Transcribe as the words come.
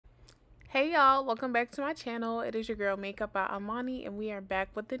Hey y'all, welcome back to my channel. It is your girl Makeup by Amani and we are back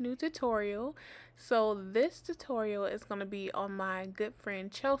with a new tutorial. So this tutorial is going to be on my good friend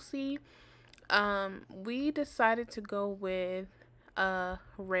Chelsea. We decided to go with a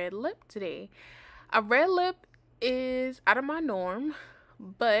red lip today. A red lip is out of my norm,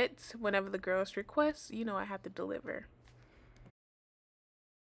 but whenever the girls request, you know I have to deliver.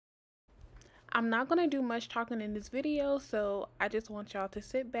 I'm not going to do much talking in this video, so I just want y'all to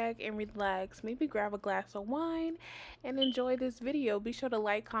sit back and relax, maybe grab a glass of wine and enjoy this video. Be sure to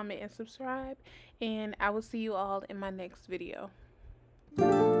like, comment, and subscribe, and I will see you all in my next video.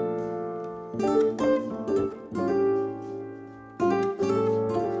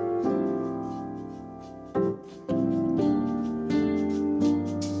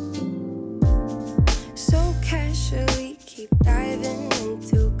 So casually keep diving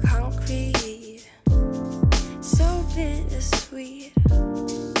into concrete. So bittersweet,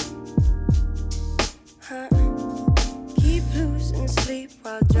 huh? Keep losing sleep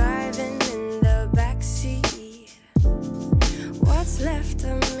while driving in the backseat. What's left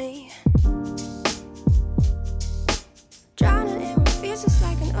of me? Drowning in what feels just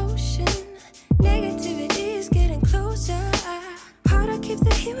like an ocean. Negativity is getting closer. Hard to keep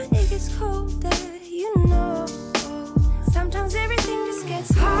the heat when it gets colder, you know. Sometimes everything just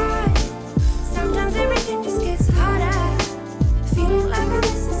gets hard. Sometimes everything just gets harder. Feeling like I'm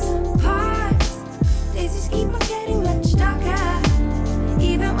missing some parts. Days just keep on getting much darker.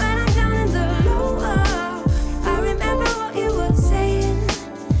 Even when I'm down in the lower, I remember what you were saying.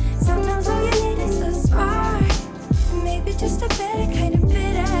 Sometimes all you need is a spark. Maybe just a better kind of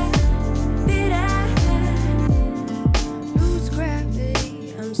bitter. Lose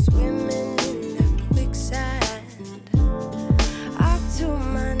gravity, I'm swimming in the quicksand. Up to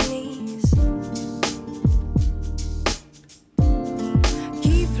my knees.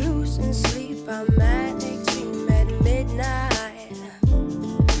 Keep losing sleep, I'm manic, dream at midnight.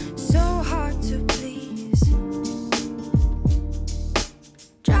 So hard to please.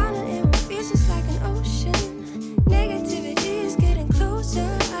 Drowning in what feels just like an ocean. Negativity is getting closer.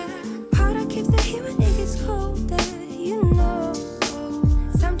 Hard to keep the heat when it gets colder, you know.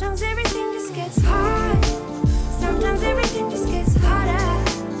 Sometimes everything just gets hard. Sometimes everything just gets harder.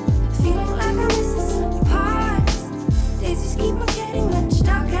 Feeling like I'm missing some parts. Days just keep on getting much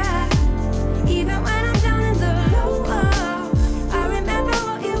darker. Even when I'm down in the lower, I remember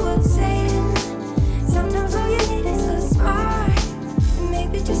what you were saying. Sometimes all you need is a spark. And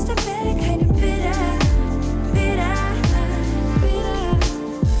maybe just a better kind of bitter.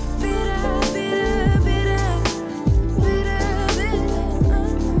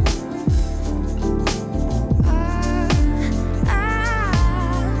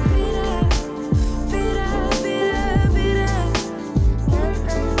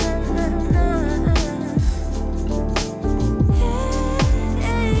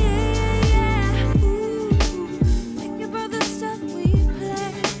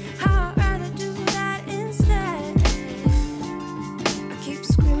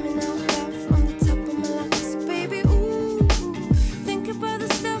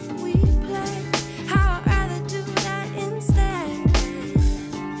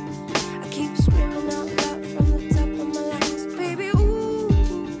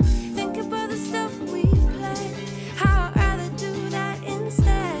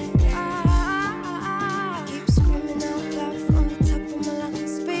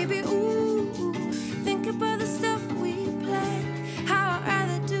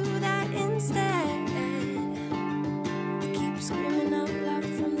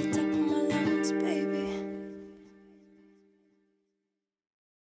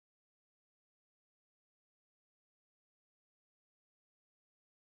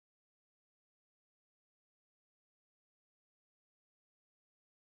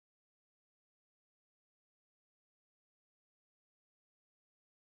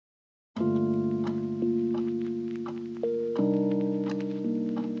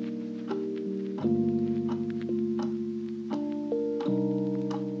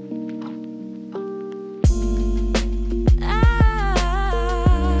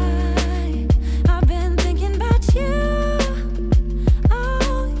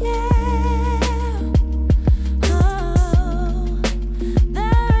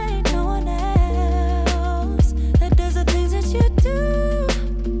 That does the things that you do.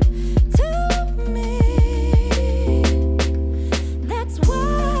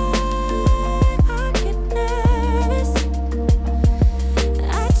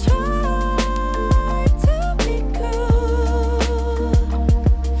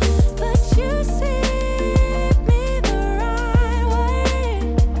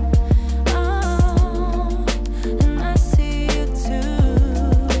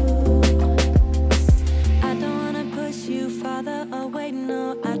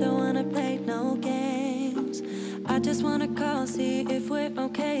 if we're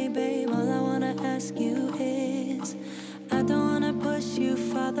okay, babe. All I wanna ask you is, I don't wanna push you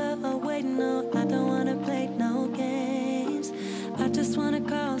farther away, no. I don't wanna play no games. I just wanna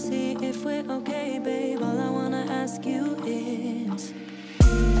call, see if we're okay, babe. All I wanna ask you is,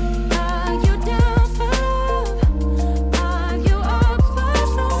 are you down for love? Are you up for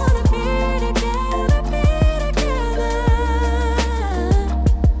wanna be together, be together?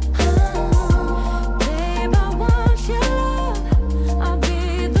 Babe, I want your love. I'll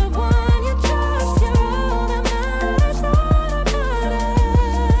be the one you trust. You're all that matters, all that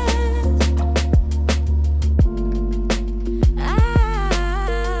matters.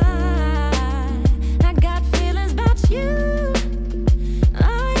 I got feelings about you.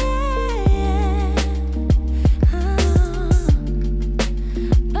 Oh yeah,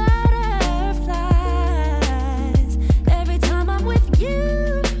 butterflies every time I'm with you.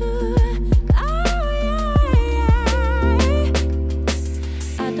 Oh yeah.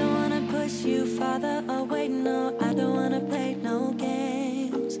 I don't wanna push you farther away, no. I don't wanna play no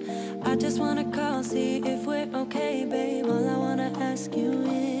games. I just wanna call, see if we're okay, babe. All I wanna ask you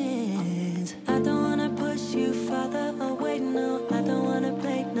is, I don't wanna push you farther away, no. I don't wanna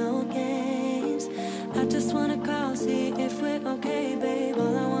play no games. I just wanna call, see if we're okay, babe.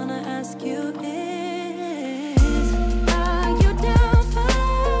 All I wanna ask you is, are you down for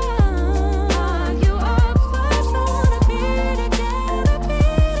love? Are you up for wanna be together, be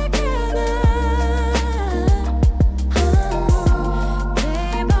together?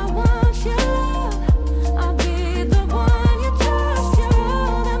 Babe, I want your love. I'll be the one you trust. You're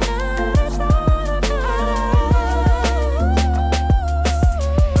all that matters, all that matters.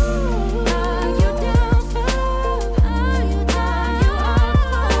 Are you down for love? Are you up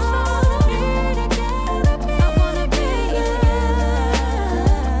for wanna be together, be I wanna be together.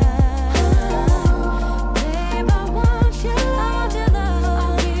 Babe, I want your love.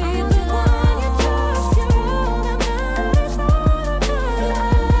 I'll be the one you trust. You're all that matters, all that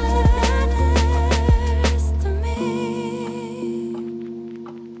matters to me.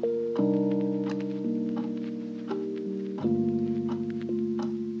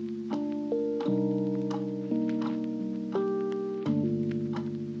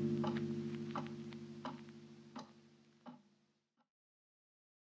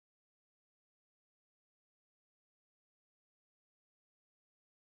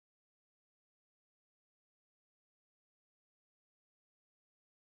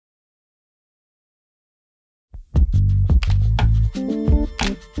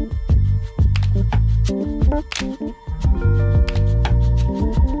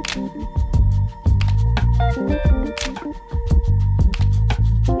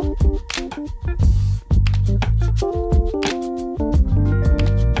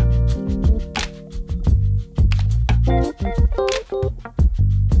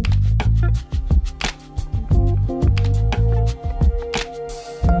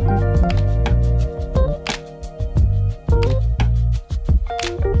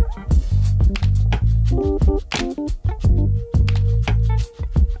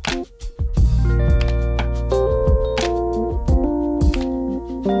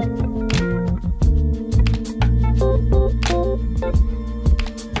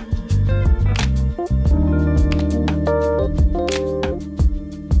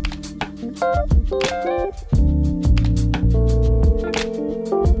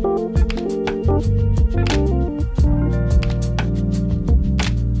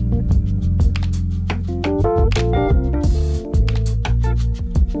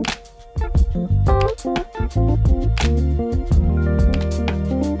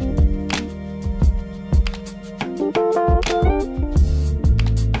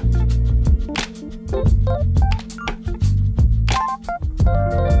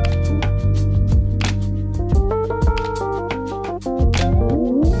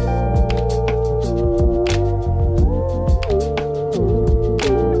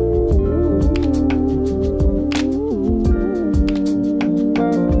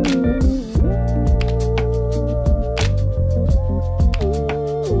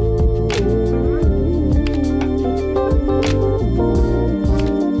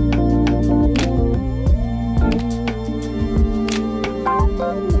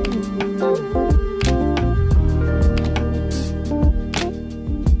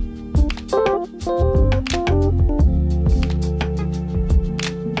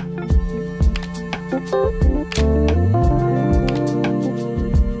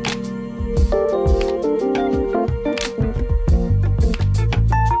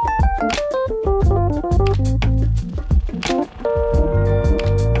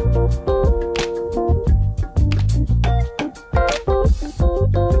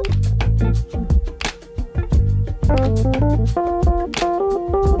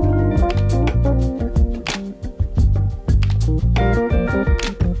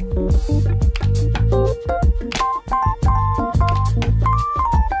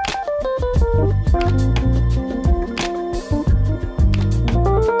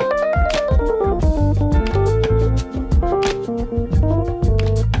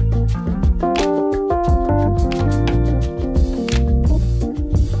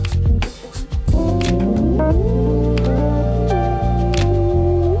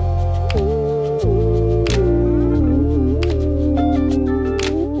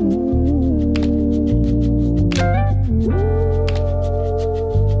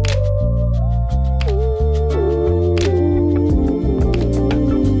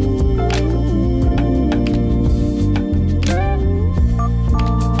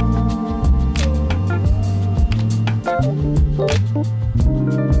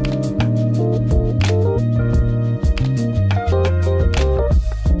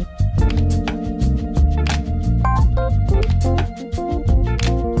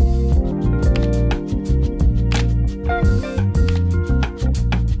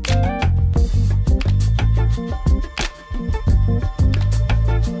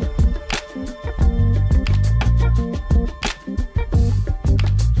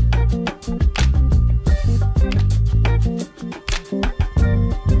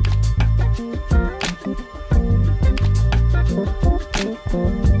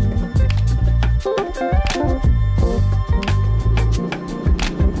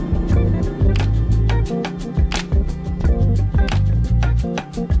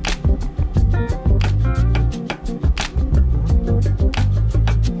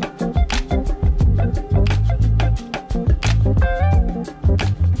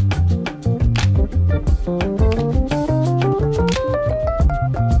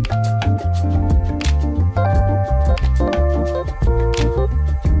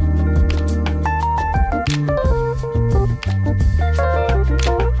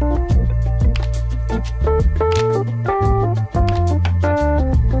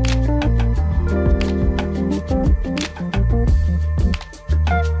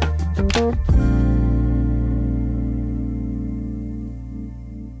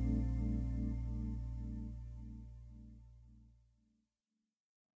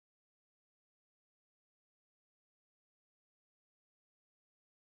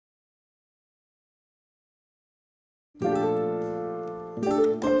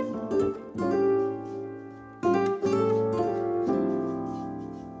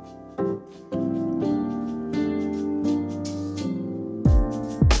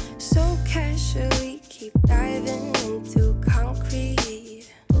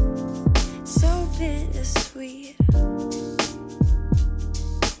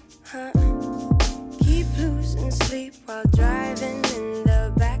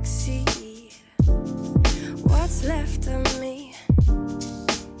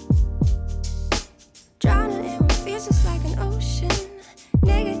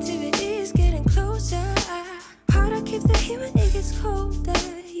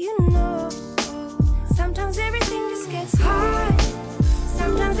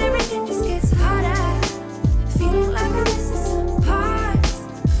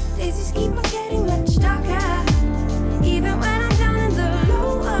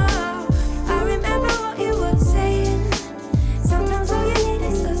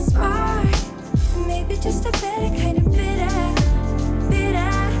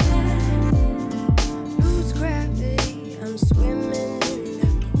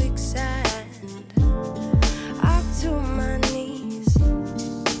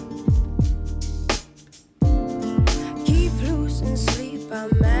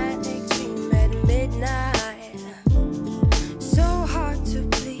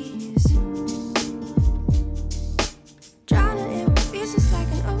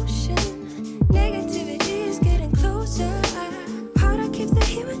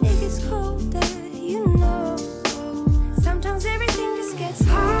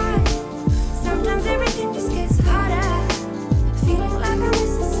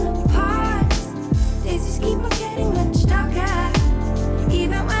 Keep on getting much darker,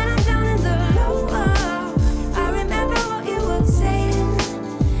 even when I'm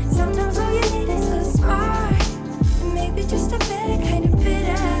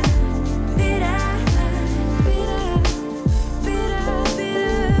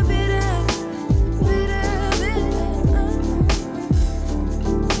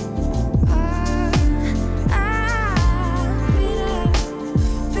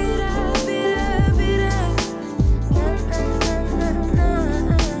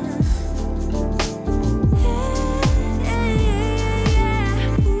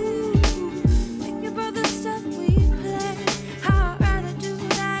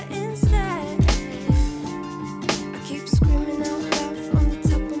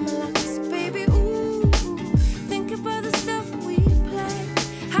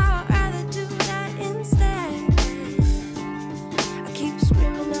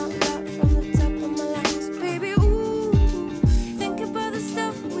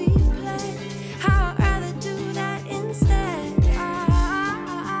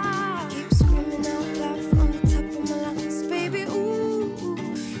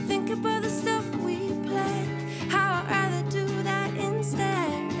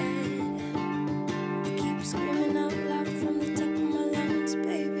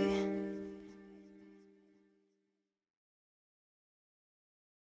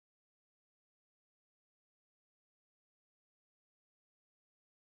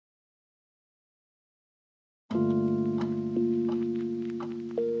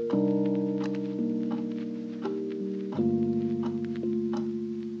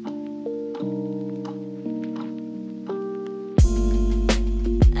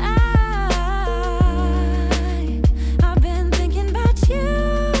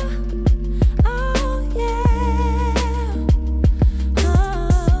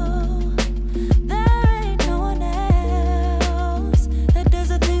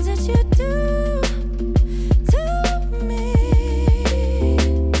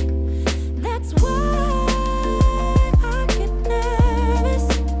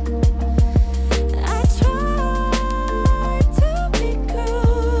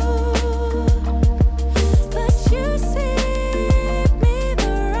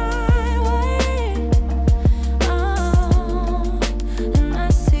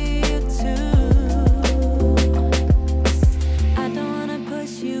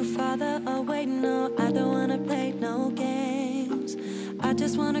farther away. No, I don't wanna play no games. I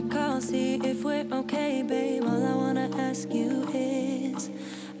just wanna call, see if we're okay, babe. All I wanna ask you is,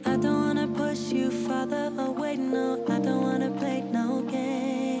 I don't wanna push you farther away. No, I don't wanna play no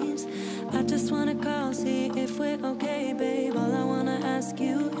games. I just wanna call, see if we're okay.